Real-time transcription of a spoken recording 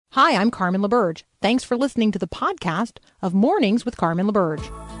Hi, I'm Carmen LaBerge. Thanks for listening to the podcast of Mornings with Carmen LaBerge.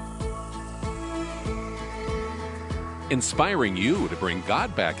 Inspiring you to bring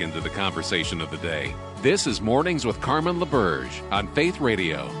God back into the conversation of the day. This is Mornings with Carmen LaBerge on Faith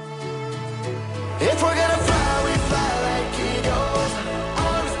Radio. If we're gonna fly, we fly like eagles,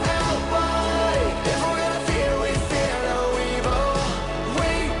 arms out wide. If we're gonna fear, we fear no evil.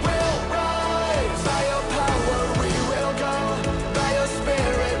 We will rise. By your power, we will go. By your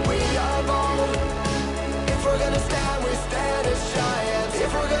spirit, we are bold. If we're gonna stand, we stand as giants.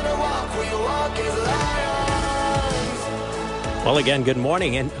 If we're gonna walk, we walk as lions. Well, again, good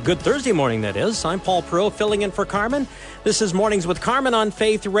morning, and good Thursday morning, that is. I'm Paul Perot, filling in for Carmen. This is Mornings with Carmen on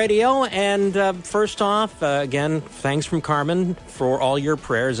Faith Radio, and first off, again, thanks from Carmen for all your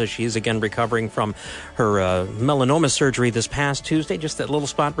prayers as she's again recovering from her melanoma surgery this past Tuesday, just that little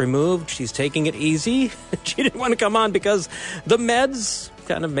spot removed. She's taking it easy. She didn't want to come on because the meds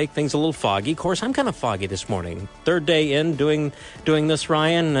kind of make things a little foggy. Of course, I'm kind of foggy this morning. Third day in doing this,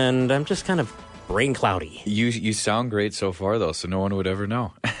 Ryan, and I'm just kind of brain cloudy. You sound great so far, though, so no one would ever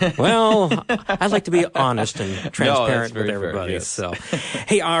know. Well, I like to be honest and transparent with everybody. Fair, yes. So,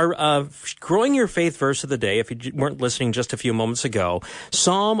 hey, our Growing Your Faith verse of the day, if you weren't listening just a few moments ago,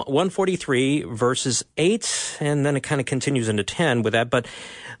 Psalm 143, verses 8, and then it kind of continues into 10 with that. But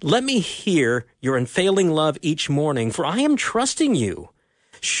let me hear your unfailing love each morning, for I am trusting you.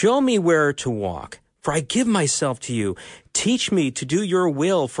 Show me where to walk, for I give myself to you. Teach me to do your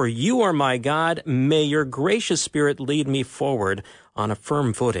will, for you are my God. May your gracious spirit lead me forward on a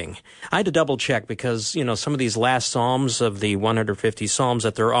firm footing. I had to double check because, some of these last Psalms of the 150 Psalms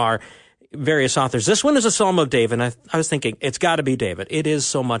that there are, various authors. This one is a Psalm of David, and I was thinking, it's got to be David. It is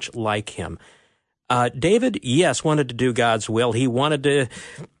so much like him. David, yes, wanted to do God's will. He wanted to,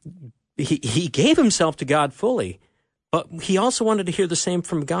 he gave himself to God fully. But he also wanted to hear the same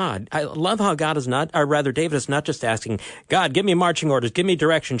from God. I love how David is not just asking, God, give me marching orders, give me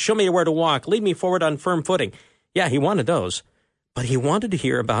direction, show me where to walk, lead me forward on firm footing. Yeah, he wanted those. But he wanted to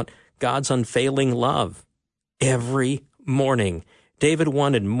hear about God's unfailing love every morning. David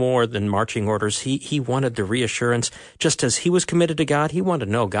wanted more than marching orders. He wanted the reassurance. Just as he was committed to God, he wanted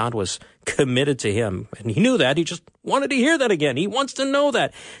to know God was committed to him. And he knew that. He just wanted to hear that again. He wants to know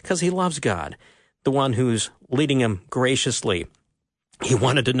that because he loves God, the one who's leading him graciously. He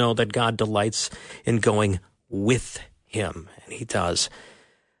wanted to know that God delights in going with him, and he does.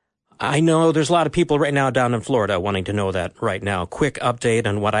 I know there's a lot of people right now down in Florida wanting to know that right now. Quick update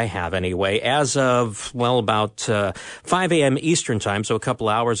on what I have anyway. As of, about 5 a.m. Eastern time, so a couple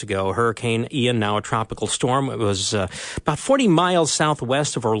hours ago, Hurricane Ian, now a tropical storm. It was about 40 miles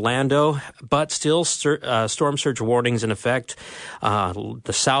southwest of Orlando, but still storm surge warnings in effect.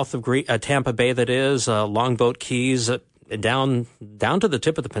 The south of Tampa Bay, that is, Longboat Keys, down to the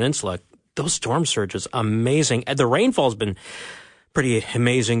tip of the peninsula. Those storm surges, amazing. The rainfall's been pretty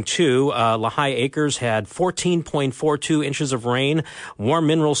amazing, too. Lehigh Acres had 14.42 inches of rain. Warm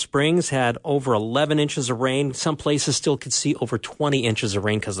Mineral Springs had over 11 inches of rain. Some places still could see over 20 inches of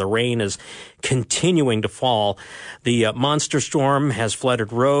rain because the rain is continuing to fall. The monster storm has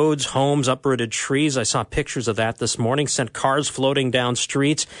flooded roads, homes, uprooted trees. I saw pictures of that this morning, sent cars floating down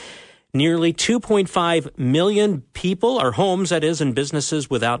streets. Nearly 2.5 million people, or homes, that is, and businesses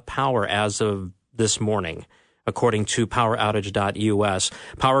without power as of this morning, according to poweroutage.us.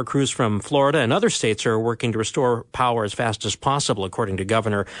 Power crews from Florida and other states are working to restore power as fast as possible, according to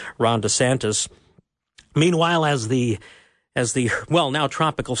Governor Ron DeSantis. Meanwhile, as the now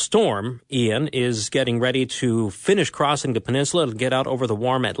tropical storm, Ian, is getting ready to finish crossing the peninsula to get out over the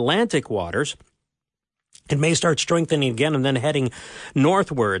warm Atlantic waters, it may start strengthening again and then heading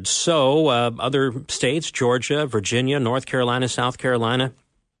northwards. So other states, Georgia, Virginia, North Carolina, South Carolina,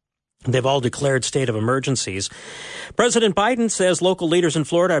 they've all declared state of emergencies. President Biden says local leaders in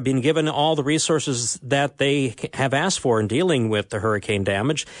Florida are being given all the resources that they have asked for in dealing with the hurricane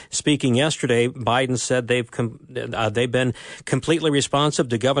damage. Speaking yesterday, Biden said they've been completely responsive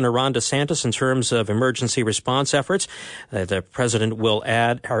to Governor Ron DeSantis in terms of emergency response efforts. The president will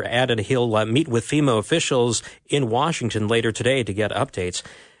added he'll meet with FEMA officials in Washington later today to get updates.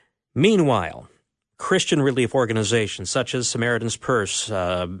 Meanwhile, Christian relief organizations such as Samaritan's Purse,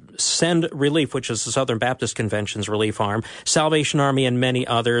 Send Relief, which is the Southern Baptist Convention's relief arm, Salvation Army, and many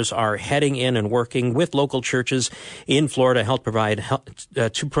others are heading in and working with local churches in Florida to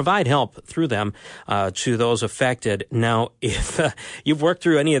provide help through them to those affected. Now, if you've worked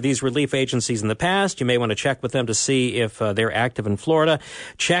through any of these relief agencies in the past, you may want to check with them to see if they're active in Florida.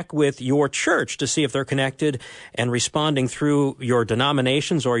 Check with your church to see if they're connected and responding through your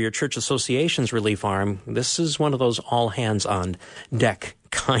denominations or your church association's relief arm. harm. This is one of those all hands on deck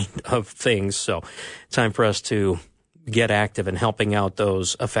kind of things. So time for us to get active in helping out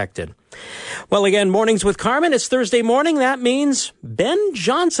those affected. Well, again, Mornings with Carmen. It's Thursday morning. That means Ben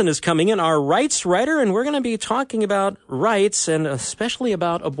Johnson is coming in, our rights writer, and we're going to be talking about rights and especially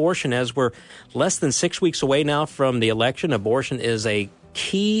about abortion as we're less than 6 weeks away now from the election. Abortion is a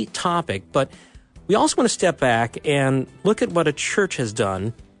key topic, but we also want to step back and look at what a church has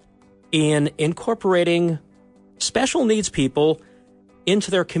done in incorporating special needs people into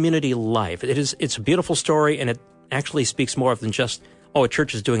their community life. It's a beautiful story, and it actually speaks more than just, a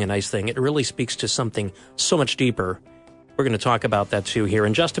church is doing a nice thing. It really speaks to something so much deeper. We're going to talk about that too here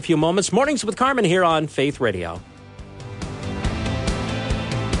in just a few moments. Mornings with Carmen here on Faith Radio.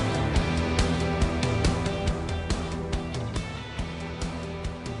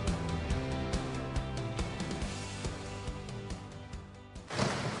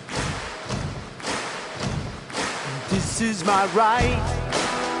 This is my right,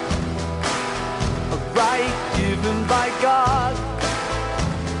 a right given by God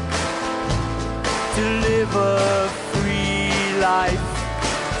to live a free life,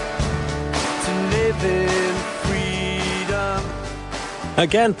 to live in freedom.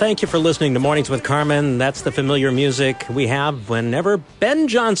 Again, thank you for listening to Mornings with Carmen. That's the familiar music we have whenever Ben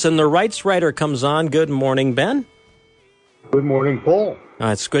Johnson, the rights writer, comes on. Good morning, Ben. Good morning, Paul.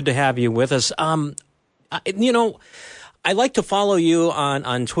 It's good to have you with us. I like to follow you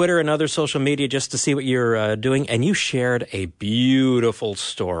on Twitter and other social media just to see what you're doing, and you shared a beautiful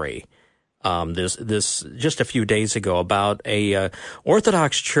story this just a few days ago about a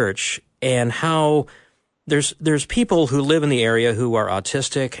Orthodox church and how there's people who live in the area who are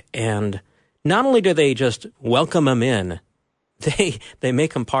autistic, and not only do they just welcome them in, they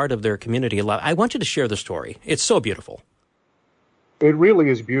make them part of their community. I want you to share the story. It's so beautiful. It really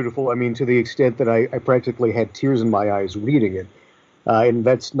is beautiful. I mean, to the extent that I practically had tears in my eyes reading it. And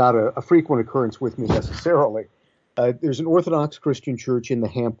that's not a frequent occurrence with me necessarily. There's an Orthodox Christian church in the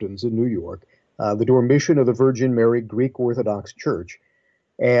Hamptons in New York, the Dormition of the Virgin Mary Greek Orthodox Church.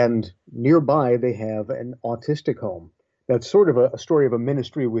 And nearby, they have an autistic home. That's sort of a story of a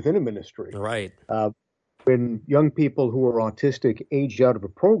ministry within a ministry. Right. When young people who are autistic age out of a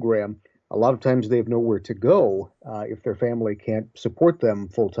program, a lot of times they have nowhere to go if their family can't support them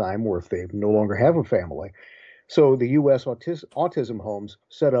full-time or if they no longer have a family. So the U.S. autism homes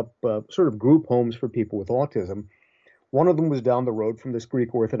set up sort of group homes for people with autism. One of them was down the road from this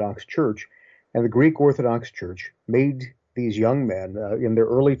Greek Orthodox church, and the Greek Orthodox church made these young men in their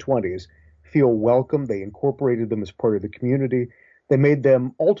early 20s feel welcome. They incorporated them as part of the community. They made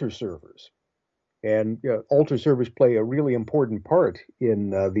them altar servers. And altar servers play a really important part in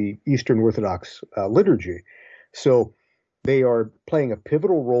the Eastern Orthodox liturgy. So they are playing a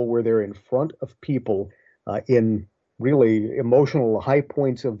pivotal role where they're in front of people in really emotional high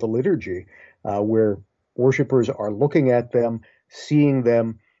points of the liturgy, where worshipers are looking at them, seeing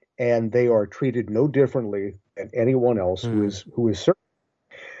them, and they are treated no differently than anyone else who is serving.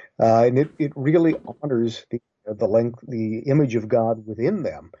 And it really honors the image of God within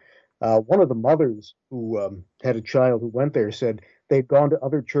them. One of the mothers who had a child who went there said they'd gone to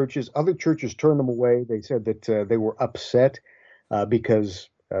other churches. Other churches turned them away. They said that they were upset because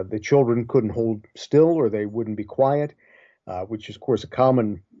the children couldn't hold still or they wouldn't be quiet, which is, of course, a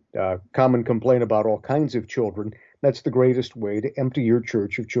common complaint about all kinds of children. That's the greatest way to empty your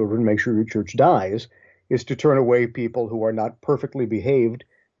church of children, make sure your church dies, is to turn away people who are not perfectly behaved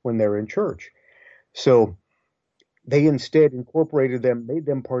when they're in church. So they instead incorporated them, made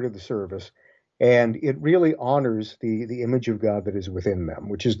them part of the service, and it really honors the image of God that is within them,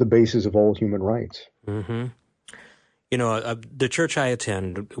 which is the basis of all human rights. Mm-hmm. The church I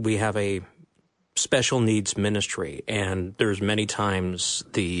attend, we have a special needs ministry, and there's many times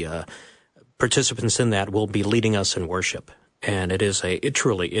the participants in that will be leading us in worship. And it is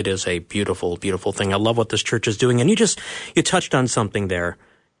a beautiful, beautiful thing. I love what this church is doing. And you touched on something there.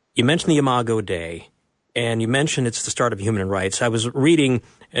 You mentioned the Imago Dei. And you mentioned it's the start of human rights. I was reading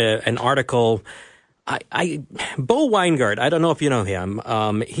an article. Bo Weingart, I don't know if you know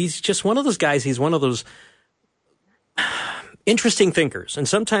him. He's just one of those guys. He's one of those interesting thinkers. And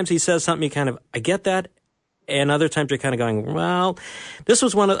sometimes he says something I get that. And other times you're kind of going, well, this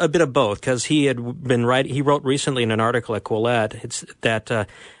was a bit of both, because he wrote recently in an article at Quillette, it's that,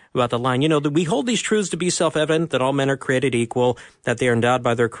 about the line, that we hold these truths to be self-evident, that all men are created equal, that they are endowed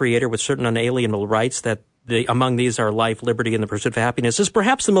by their Creator with certain unalienable rights, that among these are life, liberty, and the pursuit of happiness, is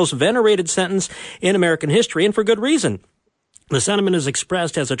perhaps the most venerated sentence in American history, and for good reason. The sentiment is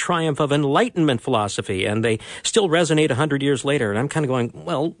expressed as a triumph of Enlightenment philosophy, and they still resonate 100 years later. And I'm kind of going,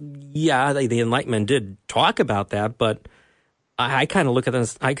 well, yeah, the Enlightenment did talk about that, but I kind of look at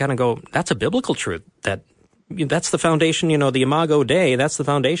this, I kind of go, that's a biblical truth. That's the foundation, the Imago Dei, that's the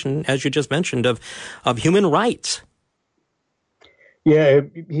foundation, as you just mentioned, of human rights. Yeah,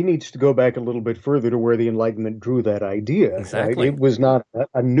 he needs to go back a little bit further to where the Enlightenment drew that idea. Exactly. It was not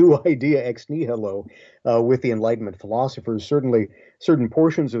a new idea ex nihilo with the Enlightenment philosophers. Certainly, certain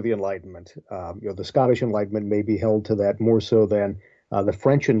portions of the Enlightenment, the Scottish Enlightenment may be held to that more so than the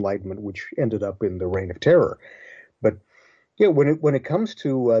French Enlightenment, which ended up in the Reign of Terror. But yeah, when it comes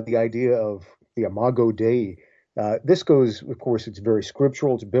to the idea of the Imago Dei, this goes, of course, it's very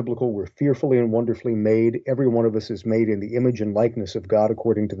scriptural, it's biblical. We're fearfully and wonderfully made. Every one of us is made in the image and likeness of God,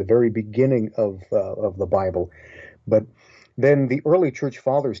 according to the very beginning of the Bible. But then the early church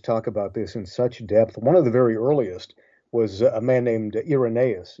fathers talk about this in such depth. One of the very earliest was a man named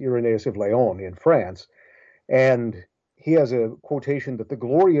Irenaeus of Lyon in France. And he has a quotation that the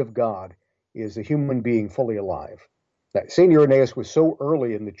glory of God is a human being fully alive. Now, St. Irenaeus was so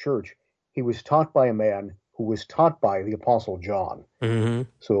early in the church, he was taught by a man who was taught by the Apostle John. Mm-hmm.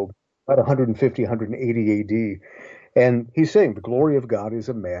 So about 150, 180 AD. And he's saying the glory of God is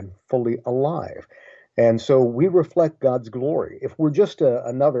a man fully alive. And so we reflect God's glory. If we're just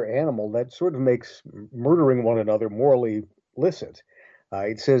another animal, that sort of makes murdering one another morally licit.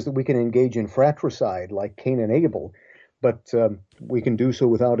 It says that we can engage in fratricide like Cain and Abel, but we can do so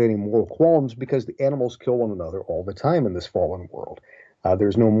without any moral qualms because the animals kill one another all the time in this fallen world.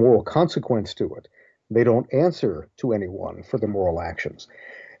 There's no moral consequence to it. They don't answer to anyone for their moral actions.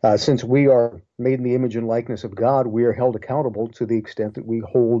 Since we are made in the image and likeness of God, we are held accountable to the extent that we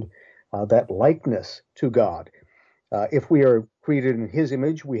hold that likeness to God. If we are created in his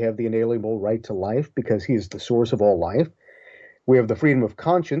image, we have the inalienable right to life because he is the source of all life. We have the freedom of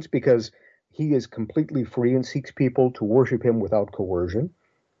conscience because he is completely free and seeks people to worship him without coercion,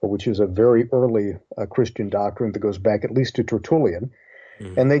 which is a very early Christian doctrine that goes back at least to Tertullian.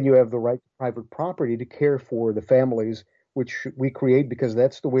 Mm-hmm. And then you have the right to private property to care for the families which we create because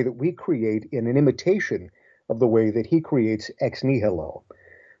that's the way that we create in an imitation of the way that he creates ex nihilo.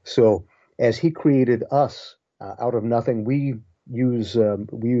 So as he created us out of nothing, we use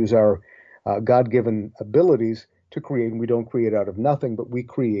our God-given abilities to create, and we don't create out of nothing, but we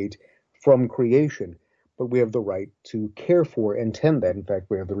create from creation. But we have the right to care for and tend that. In fact,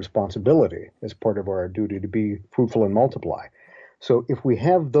 we have the responsibility as part of our duty to be fruitful and multiply. So if we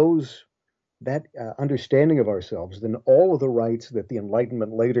have that understanding of ourselves, then all of the rights that the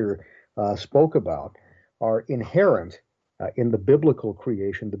Enlightenment later spoke about are inherent in the biblical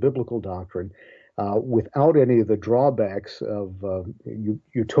creation, the biblical doctrine, without any of the drawbacks of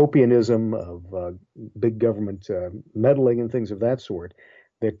utopianism, of big government meddling and things of that sort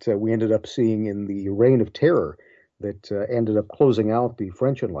that we ended up seeing in the Reign of Terror that ended up closing out the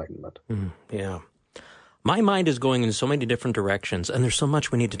French Enlightenment. Yeah. My mind is going in so many different directions, and there's so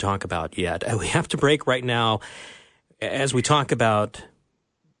much we need to talk about yet. We have to break right now as we talk about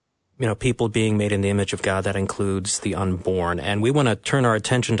people being made in the image of God. That includes the unborn. And we want to turn our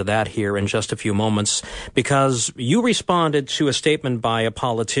attention to that here in just a few moments because you responded to a statement by a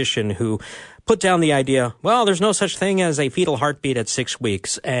politician who put down the idea, well, there's no such thing as a fetal heartbeat at 6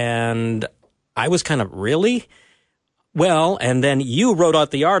 weeks. And I was kind of, really? Well, and then you wrote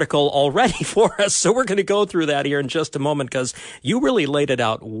out the article already for us, so we're going to go through that here in just a moment because you really laid it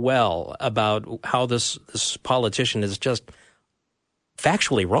out well about how this politician is just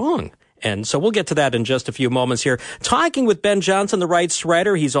factually wrong. And so we'll get to that in just a few moments here. Talking with Ben Johnson, the rights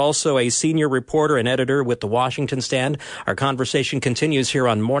writer. He's also a senior reporter and editor with the Washington Stand. Our conversation continues here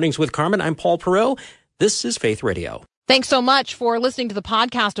on Mornings with Carmen. I'm Paul Perot. This is Faith Radio. Thanks so much for listening to the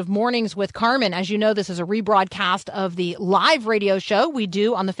podcast of Mornings with Carmen. As you know, this is a rebroadcast of the live radio show we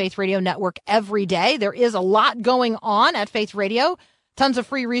do on the Faith Radio Network every day. There is a lot going on at Faith Radio. Tons of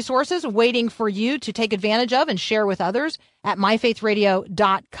free resources waiting for you to take advantage of and share with others at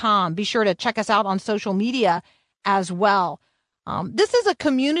myfaithradio.com. Be sure to check us out on social media as well. This is a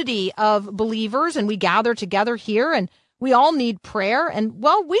community of believers, and we gather together here, and we all need prayer. And,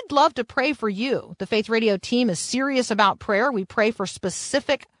 well, we'd love to pray for you. The Faith Radio team is serious about prayer. We pray for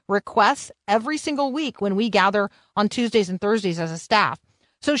specific requests every single week when we gather on Tuesdays and Thursdays as a staff.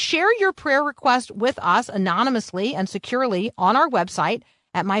 So share your prayer request with us anonymously and securely on our website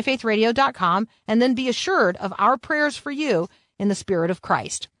at myfaithradio.com, and then be assured of our prayers for you in the Spirit of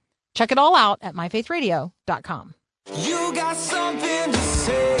Christ. Check it all out at myfaithradio.com. You got something to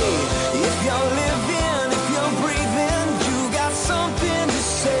say if you're living, if you're breathing. You got something to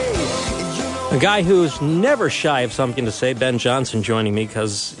say. You know A guy who's never shy of something to say, Ben Johnson, joining me,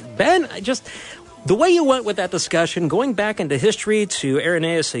 because, Ben, the way you went with that discussion, going back into history to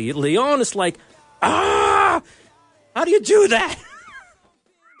Irenaeus of Lyon, it's like, how do you do that?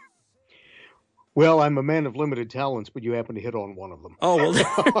 Well, I'm a man of limited talents, but you happen to hit on one of them. Oh, well,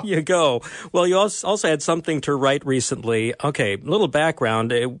 there you go. Well, you also had something to write recently. Okay, little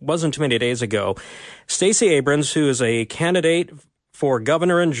background. It wasn't too many days ago. Stacey Abrams, who is a candidate for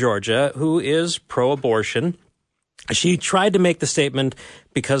governor in Georgia, who is pro-abortion, she tried to make the statement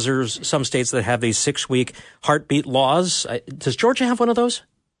because there's some states that have these 6-week heartbeat laws. Does Georgia have one of those?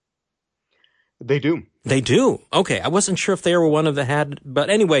 They do. They do. Okay. I wasn't sure if they were one of the had,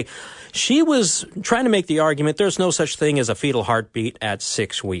 but anyway, she was trying to make the argument there's no such thing as a fetal heartbeat at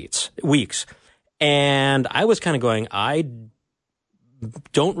 6 weeks. And I was kind of going, I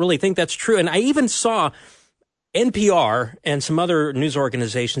don't really think that's true. And I even saw NPR and some other news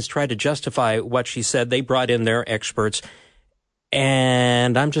organizations tried to justify what she said. They brought in their experts.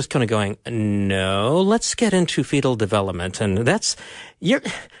 And I'm just kind of going, no, let's get into fetal development. And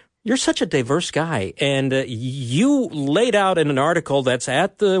you're such a diverse guy. And you laid out in an article that's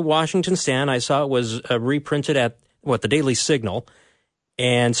at the Washington Stand. I saw it was reprinted at, the Daily Signal.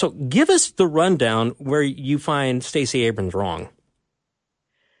 And so give us the rundown where you find Stacey Abrams wrong.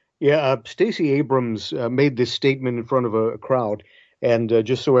 Yeah, Stacey Abrams made this statement in front of a crowd, and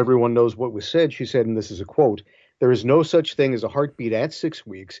just so everyone knows what was said, she said, and this is a quote, "There is no such thing as a heartbeat at 6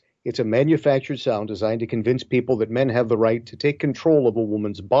 weeks. It's a manufactured sound designed to convince people that men have the right to take control of a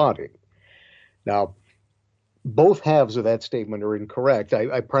woman's body." Now, both halves of that statement are incorrect.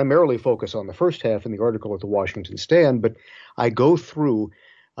 I primarily focus on the first half in the article at the Washington Stand, but I go through,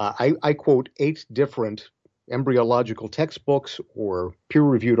 I quote 8 different embryological textbooks or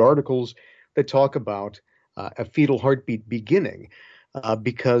peer-reviewed articles that talk about a fetal heartbeat beginning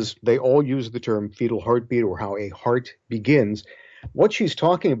because they all use the term fetal heartbeat or how a heart begins. What she's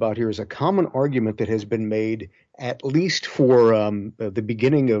talking about here is a common argument that has been made at least for the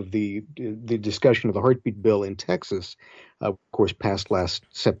beginning of the discussion of the heartbeat bill in Texas, of course, passed last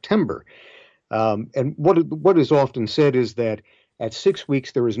September. And what is often said is that at 6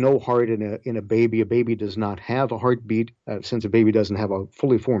 weeks, there is no heart in a baby. A baby does not have a heartbeat. Since a baby doesn't have a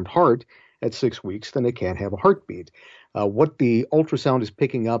fully formed heart at 6 weeks, then it can't have a heartbeat. What the ultrasound is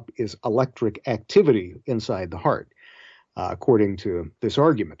picking up is electric activity inside the heart, according to this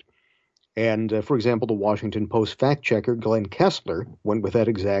argument. And, for example, the Washington Post fact checker Glenn Kessler went with that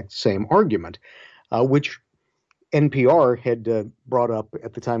exact same argument, which NPR had brought up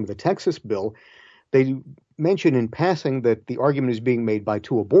at the time of the Texas bill. They mention in passing that the argument is being made by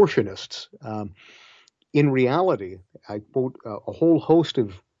 2 abortionists. In reality, I quote a whole host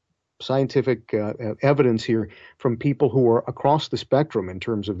of scientific evidence here from people who are across the spectrum in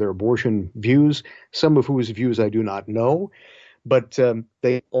terms of their abortion views, some of whose views I do not know, but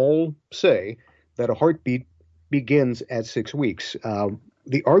they all say that a heartbeat begins at 6 weeks.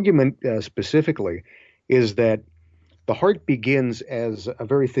 The argument specifically is that the heart begins as a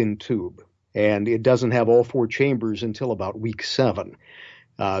very thin tube, and it doesn't have all 4 chambers until about week 7.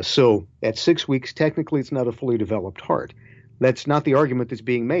 So at 6 weeks, technically, it's not a fully developed heart. That's not the argument that's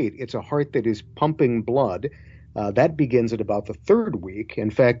being made. It's a heart that is pumping blood. That begins at about the 3rd week. In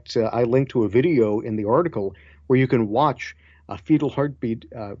fact, I linked to a video in the article where you can watch a fetal heartbeat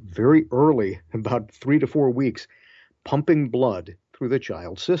very early, about 3 to 4 weeks, pumping blood through the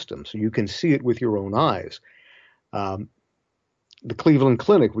child's system. So you can see it with your own eyes. The Cleveland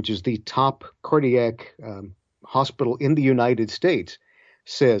Clinic, which is the top cardiac hospital in the United States,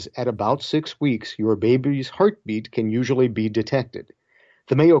 says at about 6 weeks, your baby's heartbeat can usually be detected.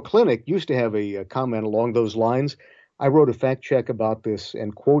 The Mayo Clinic used to have a comment along those lines. I wrote a fact check about this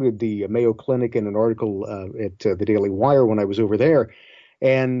and quoted the Mayo Clinic in an article at the Daily Wire when I was over there.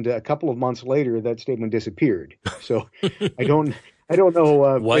 And a couple of months later, that statement disappeared. So I don't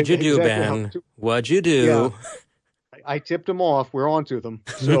know. What'd you do, Ben? What'd you do? Yeah. I tipped them off. We're on to them.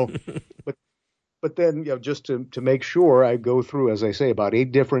 So, but then, just to make sure, I go through, as I say, about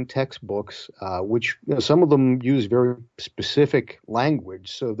 8 different textbooks, which some of them use very specific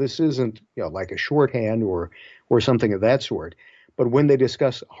language. So this isn't, like a shorthand or something of that sort. But when they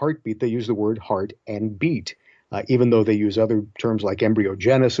discuss heartbeat, they use the word heart and beat, even though they use other terms like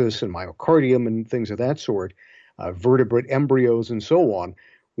embryogenesis and myocardium and things of that sort, vertebrate embryos and so on.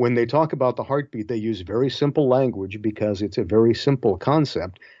 When they talk about the heartbeat, they use very simple language because it's a very simple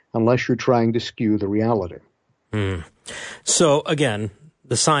concept, unless you're trying to skew the reality. So, again,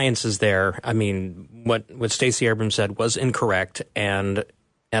 the science is there. I mean, what Stacey Abrams said was incorrect, and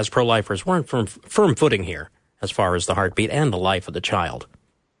as pro-lifers, we're on firm footing here as far as the heartbeat and the life of the child.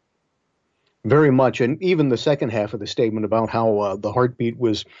 Very much, and even the second half of the statement about how the heartbeat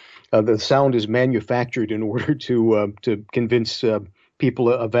was, the sound is manufactured in order to convince people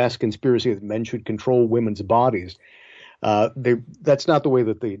a vast conspiracy that men should control women's bodies. That's not the way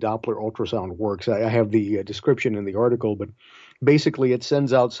that the Doppler ultrasound works. I have the description in the article, but basically it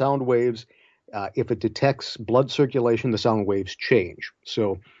sends out sound waves. If it detects blood circulation, the sound waves change.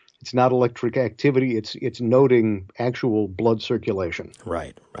 So it's not electric activity. It's noting actual blood circulation.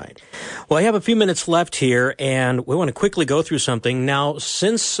 Right. Well, I have a few minutes left here, and we want to quickly go through something. Now,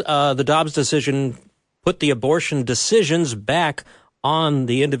 since the Dobbs decision put the abortion decisions back on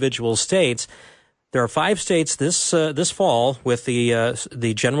the individual states, there are 5 states this fall with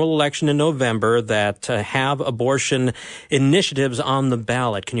the general election in November that have abortion initiatives on the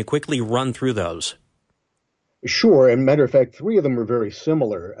ballot. Can you quickly run through those? Sure. And matter of fact, 3 of them are very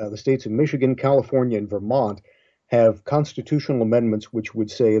similar. The states of Michigan, California, and Vermont have constitutional amendments which would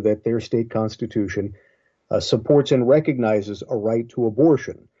say that their state constitution supports and recognizes a right to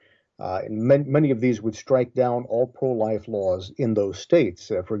abortion. And many of these would strike down all pro-life laws in those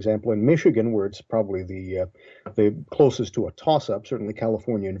states. For example, in Michigan, where it's probably the closest to a toss-up, certainly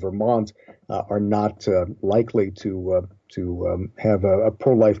California and Vermont are not likely to have a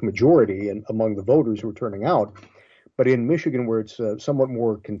pro-life majority among the voters who are turning out. But in Michigan, where it's somewhat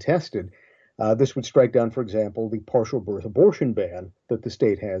more contested, this would strike down, for example, the partial birth abortion ban that the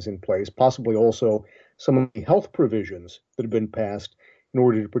state has in place, possibly also some of the health provisions that have been passed in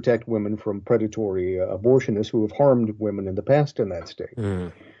order to protect women from predatory abortionists who have harmed women in the past in that state.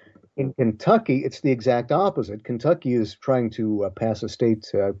 Mm. In Kentucky, it's the exact opposite. Kentucky is trying to pass a state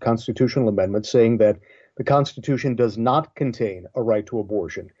constitutional amendment saying that the Constitution does not contain a right to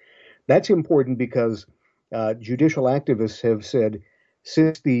abortion. That's important because judicial activists have said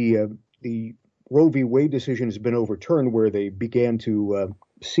since the Roe v. Wade decision has been overturned, where they began to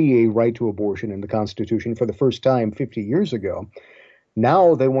see a right to abortion in the Constitution for the first time 50 years ago,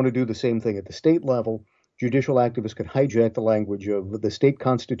 now they want to do the same thing at the state level. Judicial activists could hijack the language of the state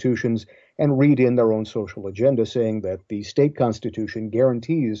constitutions and read in their own social agenda, saying that the state constitution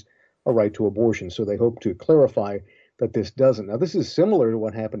guarantees a right to abortion. So they hope to clarify that this doesn't. Now, this is similar to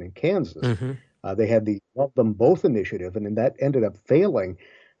what happened in Kansas. Mm-hmm. They had the Love Them Both initiative, and that ended up failing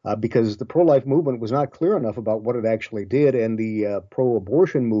because the pro-life movement was not clear enough about what it actually did, and the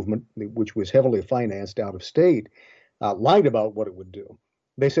pro-abortion movement, which was heavily financed out of state, lied about what it would do.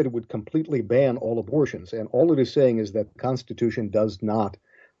 They said it would completely ban all abortions, and all it is saying is that the Constitution does not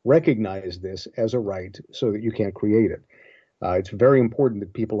recognize this as a right so that you can't create it. It's very important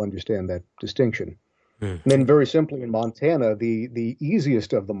that people understand that distinction. And then very simply in Montana, the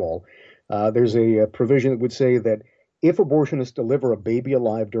easiest of them all, there's a provision that would say that if abortionists deliver a baby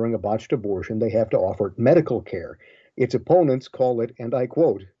alive during a botched abortion, they have to offer medical care. Its opponents call it, and I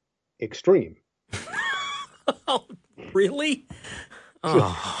quote, extreme. Oh, really?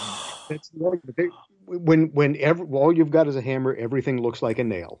 Oh. That's when all you've got is a hammer, everything looks like a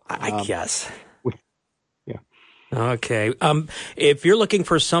nail. I guess. Yeah. Okay. If you're looking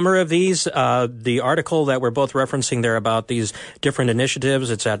for a summary of these, the article that we're both referencing there about these different initiatives,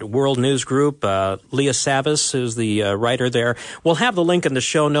 it's at World News Group. Leah Savas is the writer there. We'll have the link in the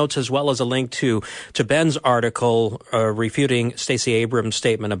show notes as well as a link to Ben's article refuting Stacey Abrams'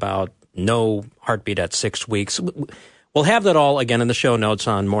 statement about no heartbeat at 6 weeks. We'll have that all again in the show notes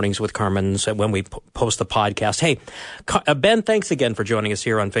on Mornings with Carmen when we post the podcast. Hey, Ben, thanks again for joining us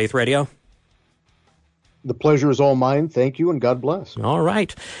here on Faith Radio. The pleasure is all mine. Thank you, and God bless. All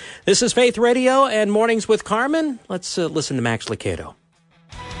right. This is Faith Radio and Mornings with Carmen. Let's listen to Max Lucado.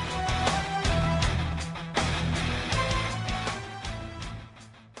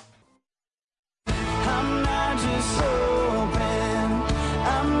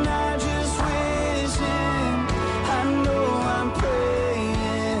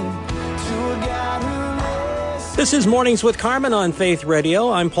 This is Mornings with Carmen on Faith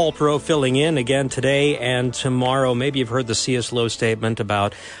Radio. I'm Paul Perot filling in again today and tomorrow. Maybe you've heard the C.S. Lewis statement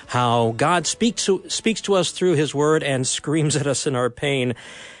about how God speaks to us through his word and screams at us in our pain.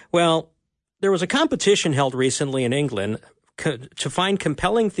 Well, there was a competition held recently in England to find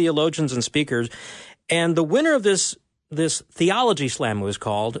compelling theologians and speakers, and the winner of this theology slam, it was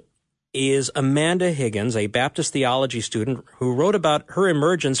called, is Amanda Higgins, a Baptist theology student who wrote about her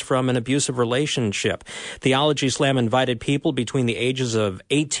emergence from an abusive relationship. Theology Slam invited people between the ages of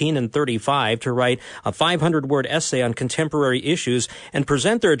 18 and 35 to write a 500-word essay on contemporary issues and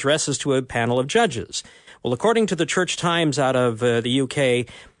present their addresses to a panel of judges. Well, according to the Church Times out of the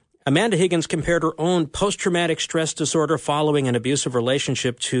UK, Amanda Higgins compared her own post-traumatic stress disorder following an abusive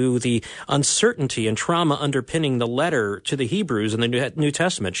relationship to the uncertainty and trauma underpinning the letter to the Hebrews in the New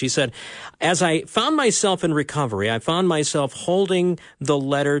Testament. She said, as I found myself in recovery, I found myself holding the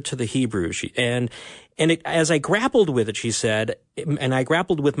letter to the Hebrews. As I grappled with it, she said, and I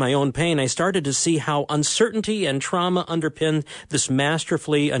grappled with my own pain, I started to see how uncertainty and trauma underpin this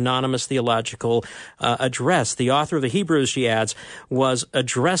masterfully anonymous theological address. The author of the Hebrews, she adds, was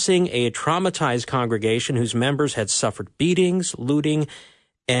addressing a traumatized congregation whose members had suffered beatings, looting,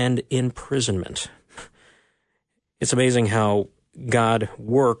 and imprisonment. It's amazing how God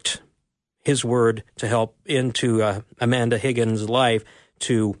worked his word to help into Amanda Higgins' life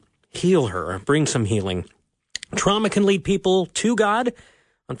to heal her, bring some healing. Trauma can lead people to God.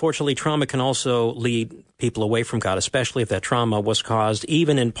 Unfortunately, trauma can also lead people away from God, especially if that trauma was caused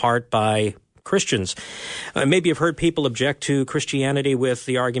even in part by Christians. Maybe you've heard people object to Christianity with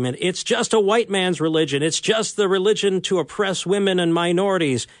the argument, it's just a white man's religion. It's just the religion to oppress women and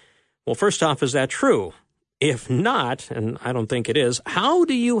minorities. Well, first off, is that true? If not, and I don't think it is, how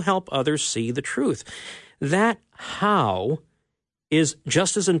do you help others see the truth? That how is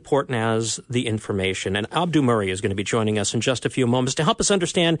just as important as the information. And Abdu Murray is going to be joining us in just a few moments to help us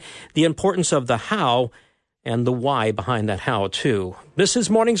understand the importance of the how and the why behind that how, too. This is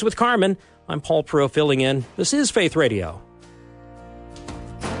Mornings with Carmen. I'm Paul Perot filling in. This is Faith Radio.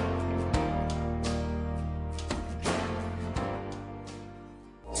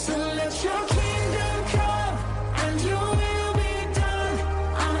 So let your kingdom come and your will be done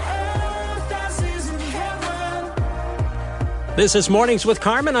on earth as is in heaven. This is Mornings with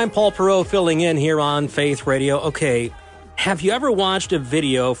Carmen. I'm Paul Perot filling in here on Faith Radio. Okay, have you ever watched a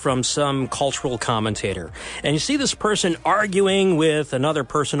video from some cultural commentator and you see this person arguing with another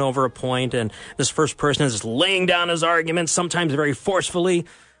person over a point, and this first person is laying down his argument, sometimes very forcefully,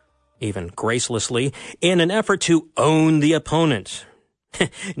 even gracelessly, in an effort to own the opponent?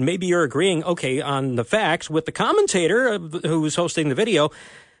 Maybe you're agreeing, okay, on the facts with the commentator who's hosting the video.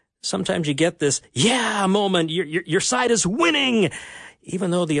 Sometimes you get this, yeah, moment, your side is winning,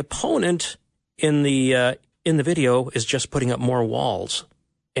 even though the opponent in the video is just putting up more walls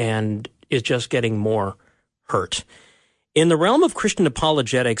and is just getting more hurt. In the realm of Christian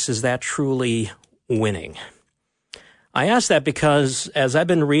apologetics, is that truly winning? I ask that because as I've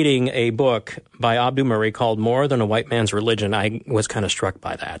been reading a book by Abdu Murray called More Than a White Man's Religion, I was kind of struck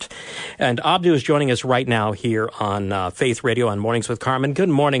by that. And Abdu is joining us right now here on Faith Radio on Mornings with Carmen. Good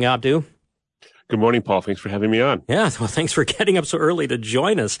morning, Abdu. Good morning, Paul. Thanks for having me on. Yeah, well, thanks for getting up so early to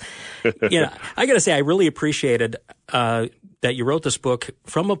join us. I got to say, I really appreciated that you wrote this book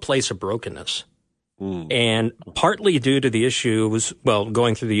from a place of brokenness. And partly due to the issues, well,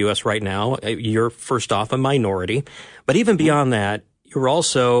 going through the U.S. right now, you're first off a minority. But even beyond that, you're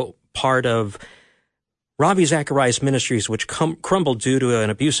also part of Ravi Zacharias Ministries, which crumbled due to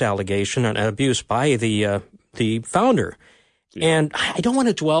an abuse allegation, an abuse by the founder. Yeah. And I don't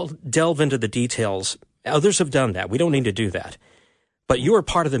want to delve into the details. Others have done that. We don't need to do that. But you are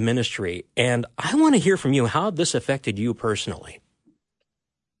part of the ministry, and I want to hear from you how this affected you personally.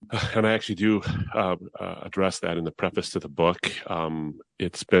 And I actually do address that in the preface to the book.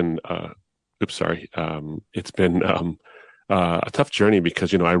 It's been a tough journey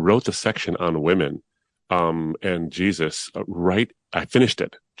because, I wrote the section on women and Jesus I finished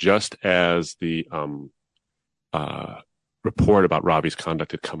it just as the report about Ravi's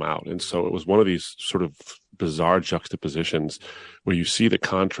conduct had come out. And so it was one of these sort of bizarre juxtapositions where you see the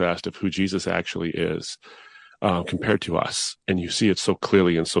contrast of who Jesus actually is compared to us. And you see it so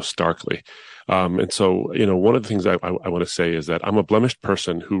clearly and so starkly. And so, one of the things I want to say is that I'm a blemished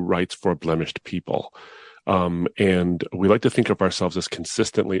person who writes for blemished people. And we like to think of ourselves as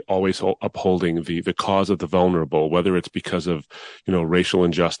consistently always upholding the cause of the vulnerable, whether it's because of, racial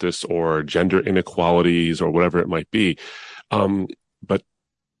injustice or gender inequalities or whatever it might be. But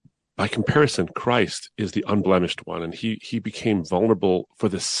by comparison, Christ is the unblemished one, and he became vulnerable for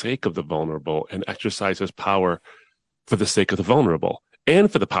the sake of the vulnerable and exercised his power for the sake of the vulnerable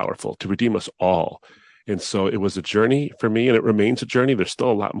and for the powerful to redeem us all. And so it was a journey for me, and it remains a journey. There's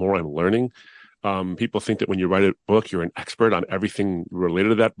still a lot more I'm learning. People think that when you write a book, you're an expert on everything related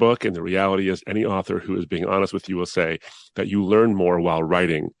to that book. And the reality is any author who is being honest with you will say that you learn more while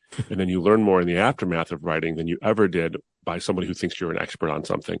writing, and then you learn more in the aftermath of writing than you ever did by somebody who thinks you're an expert on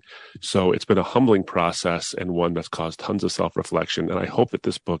something. So it's been a humbling process and one that's caused tons of self-reflection. And I hope that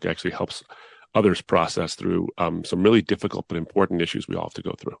this book actually helps others process through some really difficult but important issues we all have to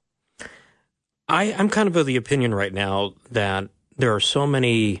go through. I'm kind of the opinion right now that there are so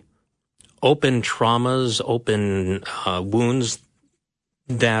many open traumas, open wounds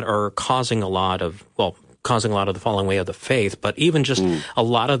that are causing a lot of the falling away of the faith, but even just a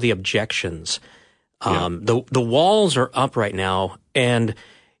lot of the objections. The walls are up right now, and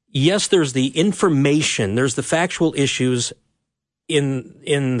yes, there's the information, there's the factual issues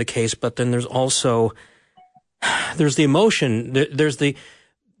in the case, but then there's also there's the emotion, there's the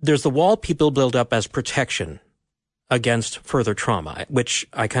wall people build up as protection against further trauma, which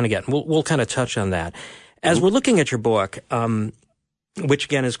I kind of get. We'll kind of touch on that as we're looking at your book. Which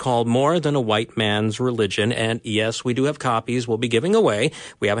again is called More Than a White Man's Religion. And yes, we do have copies we'll be giving away.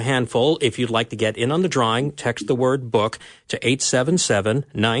 We have a handful. If you'd like to get in on the drawing, text the word book to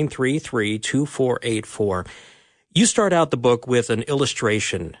 877-933-2484. You start out the book with an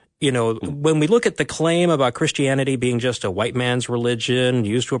illustration. You know, when we look at the claim about Christianity being just a white man's religion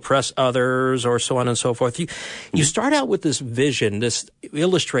used to oppress others or so on and so forth, you start out with this vision, this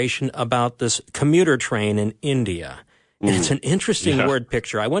illustration about this commuter train in India. And it's an interesting word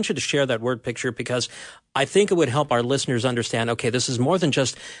picture. I want you to share that word picture because I think it would help our listeners understand, okay, this is more than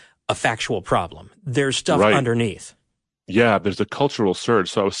just a factual problem. There's stuff underneath. Yeah, there's a cultural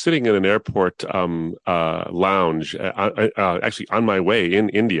surge. So I was sitting in an airport lounge, actually on my way in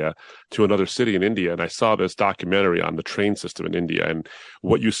India to another city in India, and I saw this documentary on the train system in India. And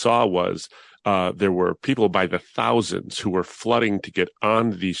what you saw was there were people by the thousands who were flooding to get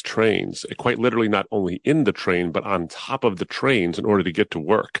on these trains, quite literally not only in the train, but on top of the trains in order to get to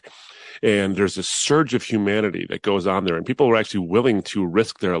work. And there's this surge of humanity that goes on there, and people were actually willing to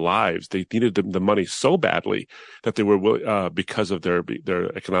risk their lives. They needed the money so badly that they were, because of their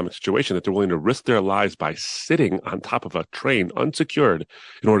economic situation, that they're willing to risk their lives by sitting on top of a train unsecured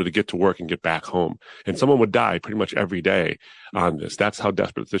in order to get to work and get back home. And someone would die pretty much every day on this. That's how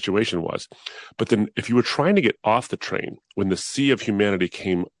desperate the situation was. But then if you were trying to get off the train, when the sea of humanity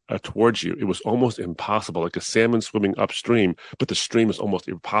came towards you, it was almost impossible, like a salmon swimming upstream, but the stream is almost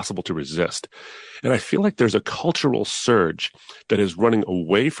impossible to resist. And I feel like there's a cultural surge that is running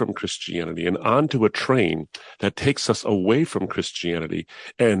away from Christianity and onto a train that takes us away from Christianity.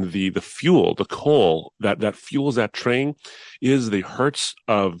 And the fuel, the coal that fuels that train is the hurts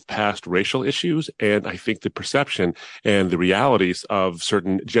of past racial issues, and I think the perception and the realities of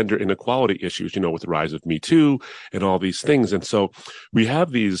certain gender inequality issues, with the rise of Me Too and all these things. And so we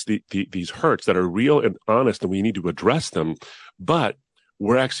have these hurts that are real and honest, and we need to address them, but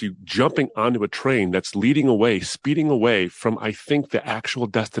we're actually jumping onto a train that's speeding away from, I think, the actual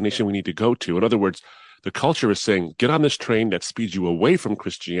destination we need to go to. In other words, the culture is saying, get on this train that speeds you away from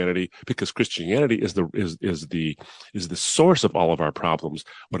Christianity, because Christianity is the source of all of our problems.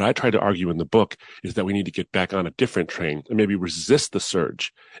 What I try to argue in the book is that we need to get back on a different train and maybe resist the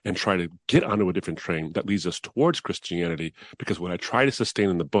surge and try to get onto a different train that leads us towards Christianity. Because what I try to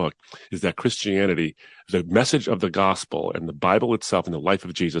sustain in the book is that Christianity, the message of the gospel and the Bible itself and the life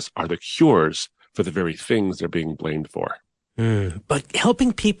of Jesus are the cures for the very things they're being blamed for. But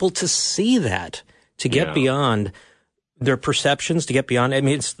helping people to see that, to get beyond their perceptions, to get beyond,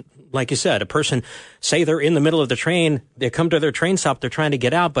 it's like you said, a person, say they're in the middle of the train, they come to their train stop, they're trying to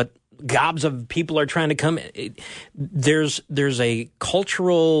get out, but gobs of people are trying to come. There's a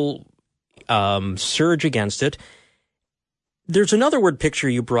cultural surge against it. There's another word picture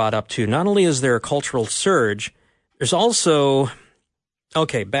you brought up too. Not only is there a cultural surge, there's also,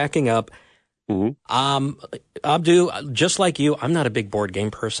 backing up. Abdu, just like you, I'm not a big board game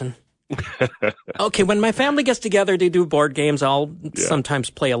person. Okay, when my family gets together to do board games, I'll sometimes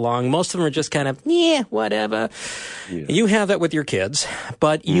play along. Most of them are just kind of, whatever. Yeah. You have that with your kids,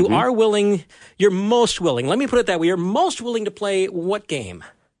 but you are willing, you're most willing, let me put it that way, you're most willing to play what game?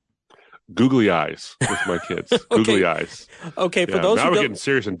 Googly eyes with my kids. Googly eyes. Okay, for those now we're getting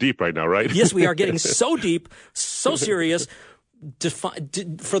serious and deep right now, right? Yes, we are getting so deep, so serious.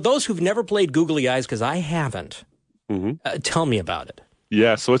 For those who've never played Googly Eyes, because I haven't, tell me about it.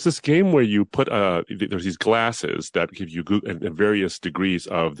 Yeah, so it's this game where you put, there's these glasses that give you various degrees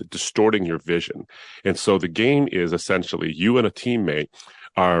of distorting your vision. And so the game is essentially you and a teammate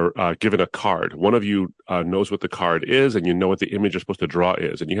are given a card. One of you knows what the card is, and you know what the image you're supposed to draw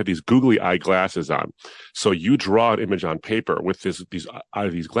is. And you have these googly eye glasses on. So you draw an image on paper with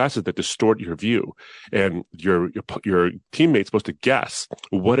these glasses that distort your view. And your teammate's supposed to guess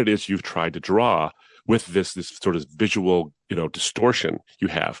what it is you've tried to draw with this sort of visual, distortion you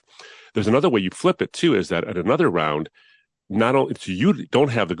have. There's another way you flip it too, is that at another round, not only so you don't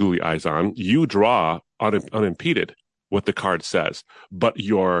have the googly eyes on, you draw unimpeded what the card says, but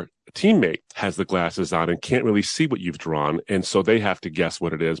your teammate has the glasses on and can't really see what you've drawn. And so they have to guess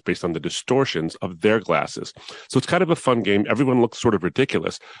what it is based on the distortions of their glasses. So it's kind of a fun game. Everyone looks sort of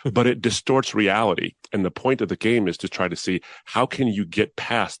ridiculous, but it distorts reality. And the point of the game is to try to see how can you get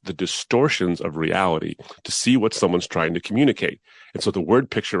past the distortions of reality to see what someone's trying to communicate. And so the word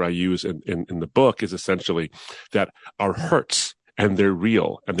picture I use in the book is essentially that our hurts, and they're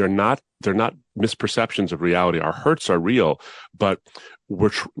real, and they're not misperceptions of reality. Our hurts are real, but we're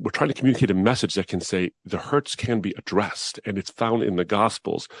trying to communicate a message that can say the hurts can be addressed, and it's found in the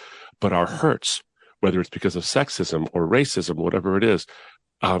Gospels. But our hurts, whether it's because of sexism or racism, whatever it is,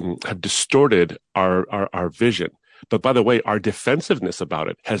 have distorted our vision. But by the way, our defensiveness about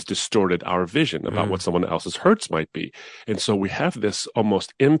it has distorted our vision about what someone else's hurts might be. And so we have this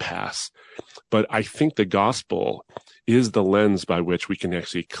almost impasse. But I think the gospel is the lens by which we can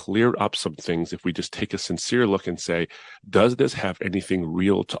actually clear up some things if we just take a sincere look and say, does this have anything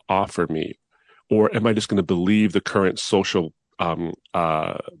real to offer me? Or am I just going to believe the current social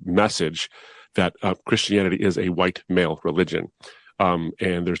message that Christianity is a white male religion? And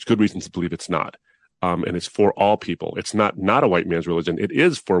there's good reasons to believe it's not. And it's for all people. It's not a white man's religion. It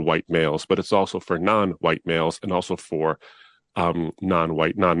is for white males, but it's also for non-white males and also for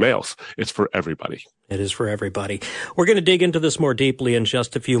non-white, non-males. It's for everybody. It is for everybody. We're going to dig into this more deeply in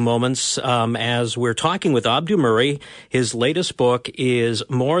just a few moments as we're talking with Abdu Murray. His latest book is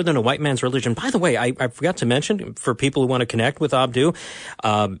More Than a White Man's Religion. By the way, I forgot to mention, for people who want to connect with Abdu,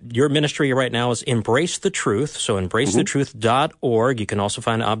 your ministry right now is Embrace the Truth, so embracethetruth.org. You can also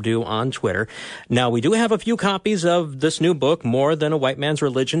find Abdu on Twitter. Now, we do have a few copies of this new book, More Than a White Man's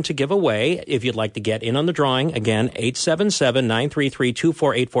Religion, to give away. If you'd like to get in on the drawing, again,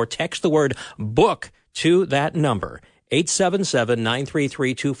 877-933-2484. Text the word book to that number,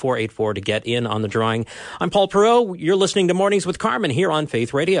 877-933-2484 to get in on the drawing. I'm Paul Perot. You're listening to Mornings with Carmen here on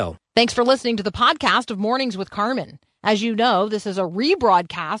Faith Radio. Thanks for listening to the podcast of Mornings with Carmen. As you know, this is a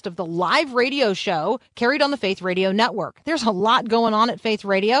rebroadcast of the live radio show carried on the Faith Radio Network. There's a lot going on at Faith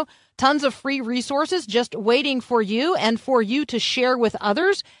Radio. Tons of free resources just waiting for you and for you to share with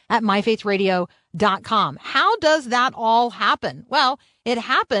others at myfaithradio.com. How does that all happen? Well, it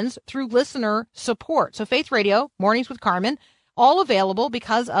happens through listener support. So Faith Radio, Mornings with Carmen, all available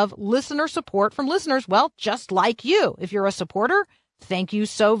because of listener support from listeners, well, just like you. If you're a supporter, thank you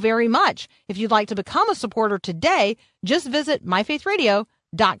so very much. If you'd like to become a supporter today, just visit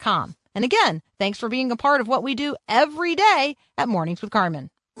myfaithradio.com. And again, thanks for being a part of what we do every day at Mornings with Carmen.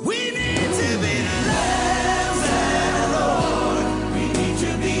 We need to be lambs and roar. We need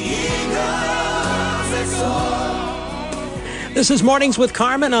to be eagles that soar. This is Mornings with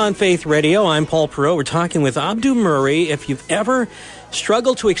Carmen on Faith Radio. I'm Paul Perot. We're talking with Abdu Murray. If you've ever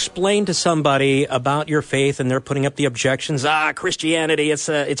struggled to explain to somebody about your faith and they're putting up the objections, Christianity, it's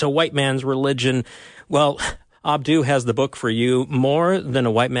a white man's religion. Well, Abdu has the book for you, More Than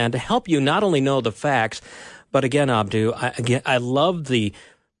a White Man, to help you not only know the facts, but again, Abdu, I love the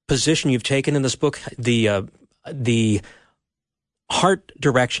position you've taken in this book, the heart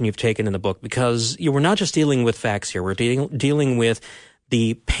direction you've taken in the book, because we're not just dealing with facts here. We're dealing with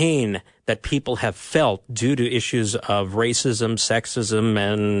the pain that people have felt due to issues of racism, sexism,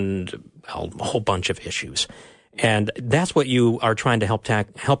 and a whole bunch of issues. And that's what you are trying to help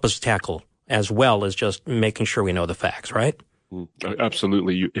us tackle, as well as just making sure we know the facts, right?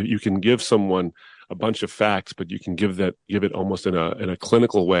 Absolutely. You can give someone a bunch of facts, but you can give it almost in a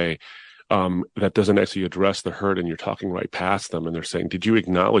clinical way that doesn't actually address the hurt, and you're talking right past them, and they're saying, "Did you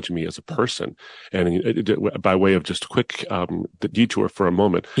acknowledge me as a person?" And by way of just quick the detour for a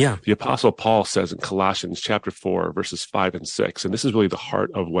moment, the Apostle Paul says in Colossians chapter 4, verses 5 and 6, and this is really the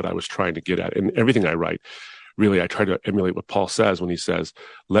heart of what I was trying to get at in everything I write. Really, I try to emulate what Paul says when he says,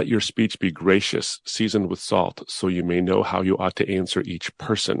 "Let your speech be gracious, seasoned with salt, so you may know how you ought to answer each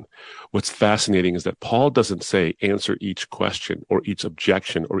person." What's fascinating is that Paul doesn't say answer each question or each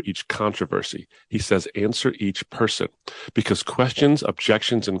objection or each controversy. He says answer each person, because questions,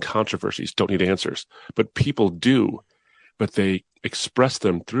 objections, and controversies don't need answers, but people do. But they express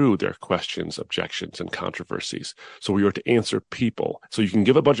them through their questions, objections, and controversies. So we are to answer people. So you can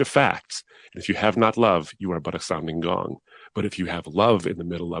give a bunch of facts, and if you have not love, you are but a sounding gong. But if you have love in the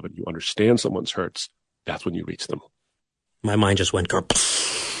middle of it, you understand someone's hurts, that's when you reach them. My mind just went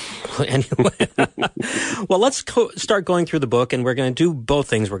anyway. Well, let's start going through the book, and we're going to do both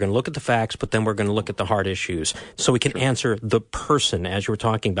things. We're going to look at the facts, but then we're going to look at the hard issues, so we can answer the person, as you were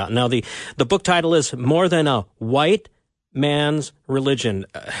talking about. Now, the book title is More Than a White Man's Religion.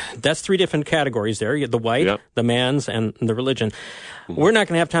 That's three different categories there. The white, the man's, and the religion. We're not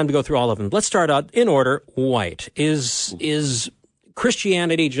going to have time to go through all of them. Let's start out in order. White. Is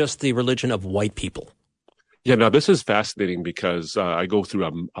Christianity just the religion of white people? Yeah, now this is fascinating because I go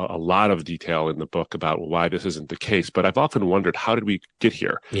through a lot of detail in the book about why this isn't the case, but I've often wondered, how did we get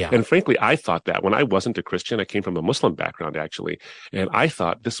here? Yeah. And frankly, I thought that when I wasn't a Christian, I came from a Muslim background, actually, and I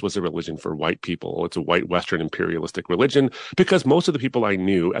thought this was a religion for white people. It's a white Western imperialistic religion because most of the people I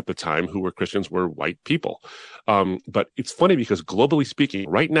knew at the time who were Christians were white people. But it's funny because globally speaking,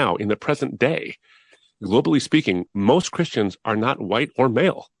 right now, in the present day, globally speaking, most Christians are not white or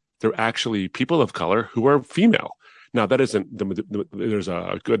male. They're actually people of color who are female. Now, that isn't, there's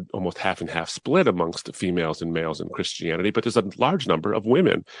a good almost half and half split amongst females and males in Christianity, but there's a large number of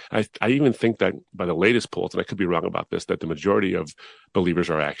women. I even think that by the latest polls, and I could be wrong about this, that the majority of believers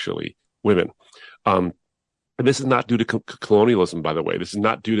are actually women. And this is not due to colonialism, by the way. This is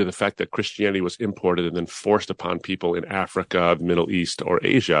not due to the fact that Christianity was imported and then forced upon people in Africa, the Middle East, or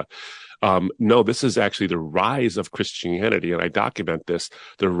Asia. No, this is actually the rise of Christianity, and I document this.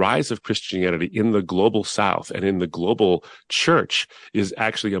 The rise of Christianity in the global South and in the global church is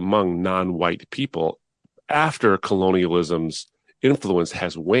actually among non-white people after colonialism's influence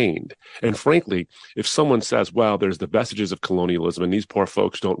has waned. And frankly, if someone says, well, there's the vestiges of colonialism and these poor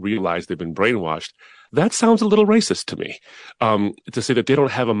folks don't realize they've been brainwashed, that sounds a little racist to me, to say that they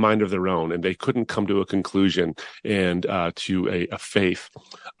don't have a mind of their own and they couldn't come to a conclusion and to a faith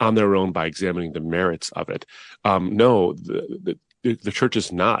on their own by examining the merits of it. No, the church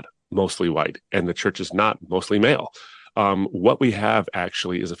is not mostly white and the church is not mostly male. What we have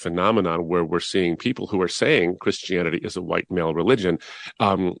actually is a phenomenon where we're seeing people who are saying Christianity is a white male religion.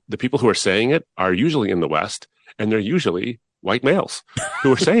 The people who are saying it are usually in the West, and they're usually white males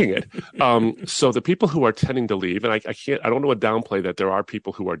who are saying it. So the people who are tending to leave, and I don't want to downplay that there are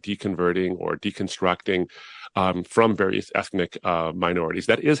people who are deconverting or deconstructing from various ethnic minorities.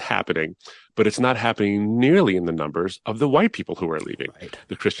 That is happening, but it's not happening nearly in the numbers of the white people who are leaving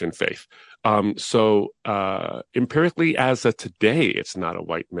the Christian faith. So empirically, as of today, it's not a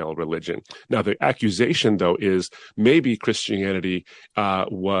white male religion. Now, the accusation, though, is maybe Christianity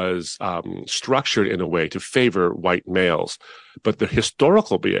was structured in a way to favor white males. But the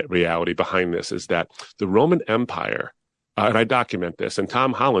historical reality behind this is that the Roman Empire, and I document this, and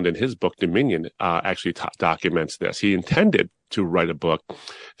Tom Holland in his book Dominion actually documents this. He intended to write a book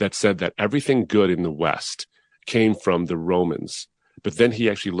that said that everything good in the West came from the Romans. But then he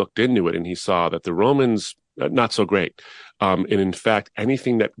actually looked into it and he saw that the Romans, not so great. And in fact,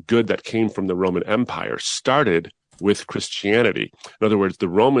 anything that good that came from the Roman Empire started with Christianity. In other words, the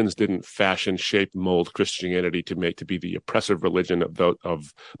Romans didn't fashion, shape, mold Christianity to be the oppressive religion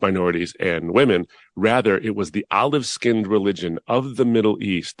of minorities and women. Rather, it was the olive-skinned religion of the Middle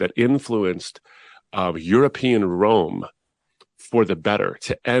East that influenced European Rome for the better,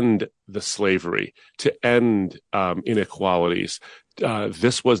 to end the slavery, to end inequalities.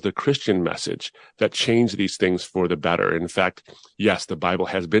 This was the Christian message that changed these things for the better. In fact, yes, the Bible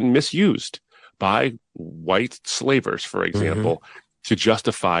has been misused by white slavers, for example, to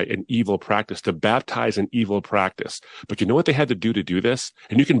justify an evil practice, to baptize an evil practice. But you know what they had to do this?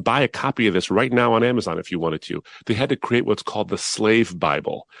 And you can buy a copy of this right now on Amazon if you wanted to. They had to create what's called the Slave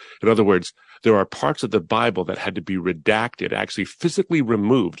Bible. In other words, there are parts of the Bible that had to be redacted, actually physically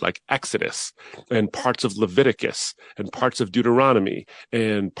removed, like Exodus and parts of Leviticus and parts of Deuteronomy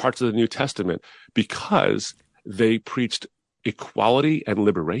and parts of the New Testament, because they preached equality and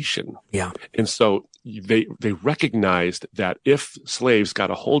liberation. Yeah. And so they recognized that if slaves got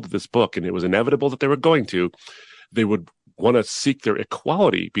a hold of this book, and it was inevitable that they were going to, they would want to seek their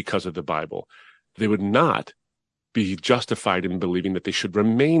equality because of the Bible. They would not be justified in believing that they should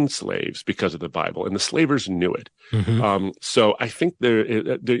remain slaves because of the Bible, and the slavers knew it. So I think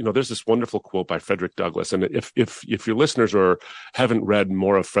there's this wonderful quote by Frederick Douglass, and if your listeners haven't read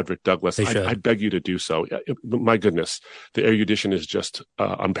more of Frederick Douglass, I beg you to do so. My goodness, the erudition is just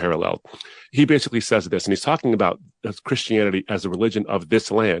unparalleled. He basically says this, and he's talking about Christianity as a religion of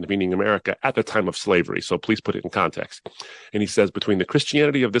this land, meaning America, at the time of slavery. So please put it in context. And he says, between the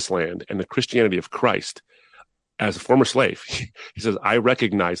Christianity of this land and the Christianity of Christ, as a former slave, he says, I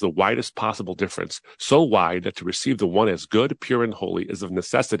recognize the widest possible difference, so wide that to receive the one as good, pure, and holy is of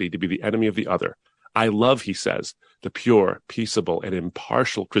necessity to be the enemy of the other. I love, he says, the pure, peaceable, and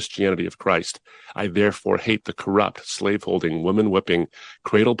impartial Christianity of Christ. I therefore hate the corrupt, slave-holding, women-whipping,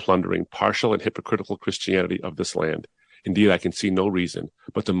 cradle-plundering, partial, and hypocritical Christianity of this land. Indeed, I can see no reason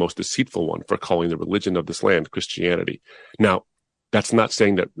but the most deceitful one for calling the religion of this land Christianity. Now, that's not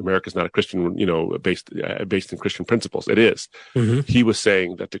saying that America is not a Christian, based in Christian principles. It is. He was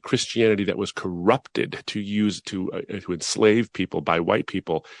saying that the Christianity that was corrupted to enslave people by white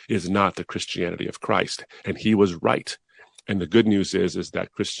people is not the Christianity of Christ. And he was right. And the good news is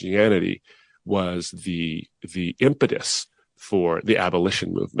that Christianity was the impetus for the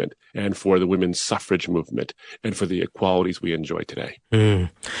abolition movement and for the women's suffrage movement and for the equalities we enjoy today.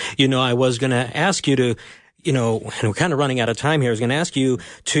 I was going to ask you to, and we're kind of running out of time here. I was going to ask you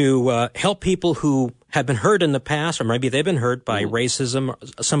to help people who have been hurt in the past, or maybe they've been hurt by racism,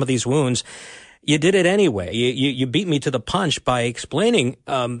 or some of these wounds. You did it anyway. You beat me to the punch by explaining,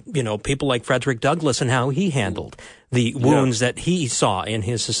 people like Frederick Douglass and how he handled the wounds that he saw in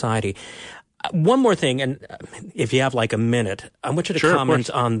his society. One more thing, and if you have like a minute, I want you to comment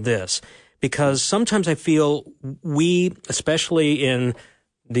on this, because sometimes I feel we, especially in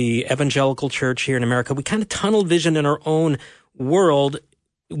the evangelical church here in America, we kind of tunnel vision in our own world.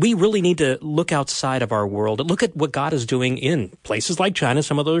 We really need to look outside of our world and look at what God is doing in places like China,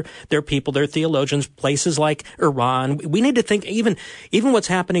 some of their people, their theologians, places like Iran. We need to think even what's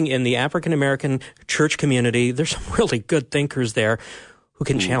happening in the African American church community. There's some really good thinkers there who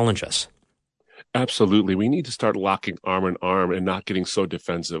can challenge us. Absolutely. We need to start locking arm in arm and not getting so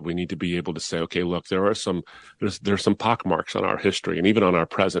defensive. We need to be able to say, okay, look, there's some pockmarks on our history and even on our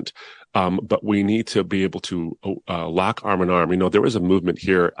present. But we need to be able to lock arm in arm. There was a movement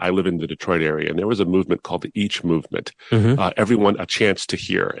here. I live in the Detroit area, and there was a movement called the Each Movement. Everyone a chance to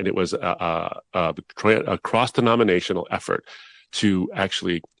hear. And it was a cross-denominational effort to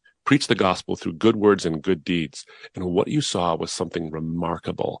actually preach the gospel through good words and good deeds. And what you saw was something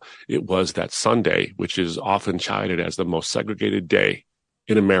remarkable. It was that Sunday, which is often chided as the most segregated day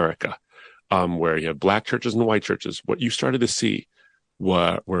in America, where you have black churches and white churches. What you started to see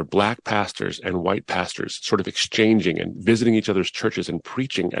were black pastors and white pastors sort of exchanging and visiting each other's churches and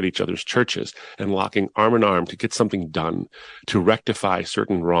preaching at each other's churches and locking arm in arm to get something done, to rectify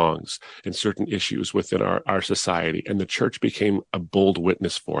certain wrongs and certain issues within our society. And the church became a bold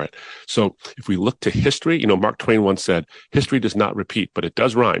witness for it. So if we look to history, Mark Twain once said, history does not repeat, but it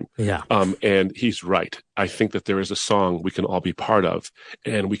does rhyme. Yeah. And he's right. I think that there is a song we can all be part of,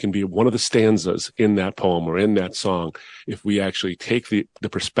 and we can be one of the stanzas in that poem or in that song if we actually take the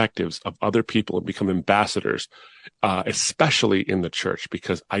perspectives of other people and become ambassadors, especially in the church,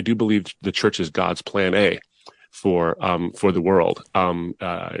 because I do believe the church is God's plan A for the world.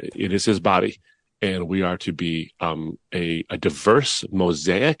 It is his body, and we are to be a diverse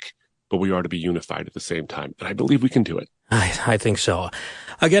mosaic, but we are to be unified at the same time. And I believe we can do it. I think so.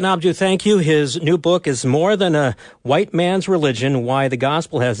 Again, Abdu, thank you. His new book is More Than a White Man's Religion, Why the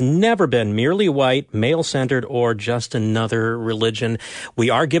Gospel Has Never Been Merely White, Male-Centered, or Just Another Religion. We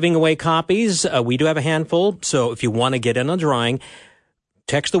are giving away copies. We do have a handful, so if you want to get in on the drawing,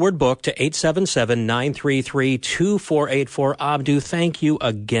 text the word book to 877-933-2484. Abdu, thank you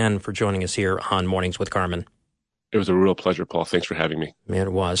again for joining us here on Mornings with Carmen. It was a real pleasure, Paul. Thanks for having me. Man,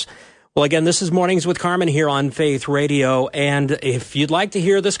 it was. Well, again, this is Mornings with Carmen here on Faith Radio, and if you'd like to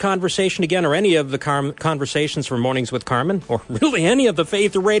hear this conversation again or any of the conversations from Mornings with Carmen, or really any of the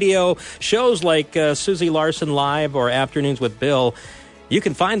Faith Radio shows like Susie Larson Live or Afternoons with Bill, you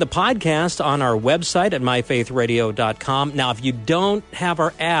can find the podcast on our website at myfaithradio.com. Now, if you don't have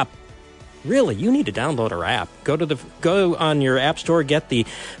our app, really, you need to download our app. Go on your app store, get the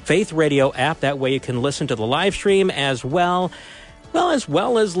Faith Radio app. That way you can listen to the live stream as well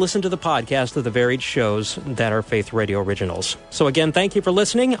as listen to the podcast of the varied shows that are Faith Radio originals. So again, thank you for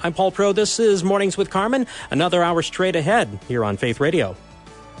listening. I'm Paul Pro. This is Mornings with Carmen. Another hour straight ahead here on Faith Radio.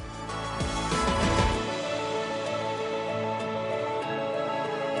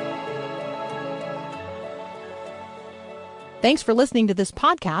 Thanks for listening to this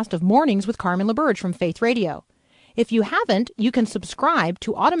podcast of Mornings with Carmen LaBerge from Faith Radio. If you haven't, you can subscribe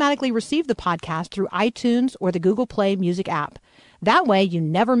to automatically receive the podcast through iTunes or the Google Play Music app. That way, you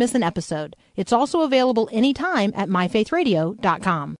never miss an episode. It's also available anytime at myfaithradio.com.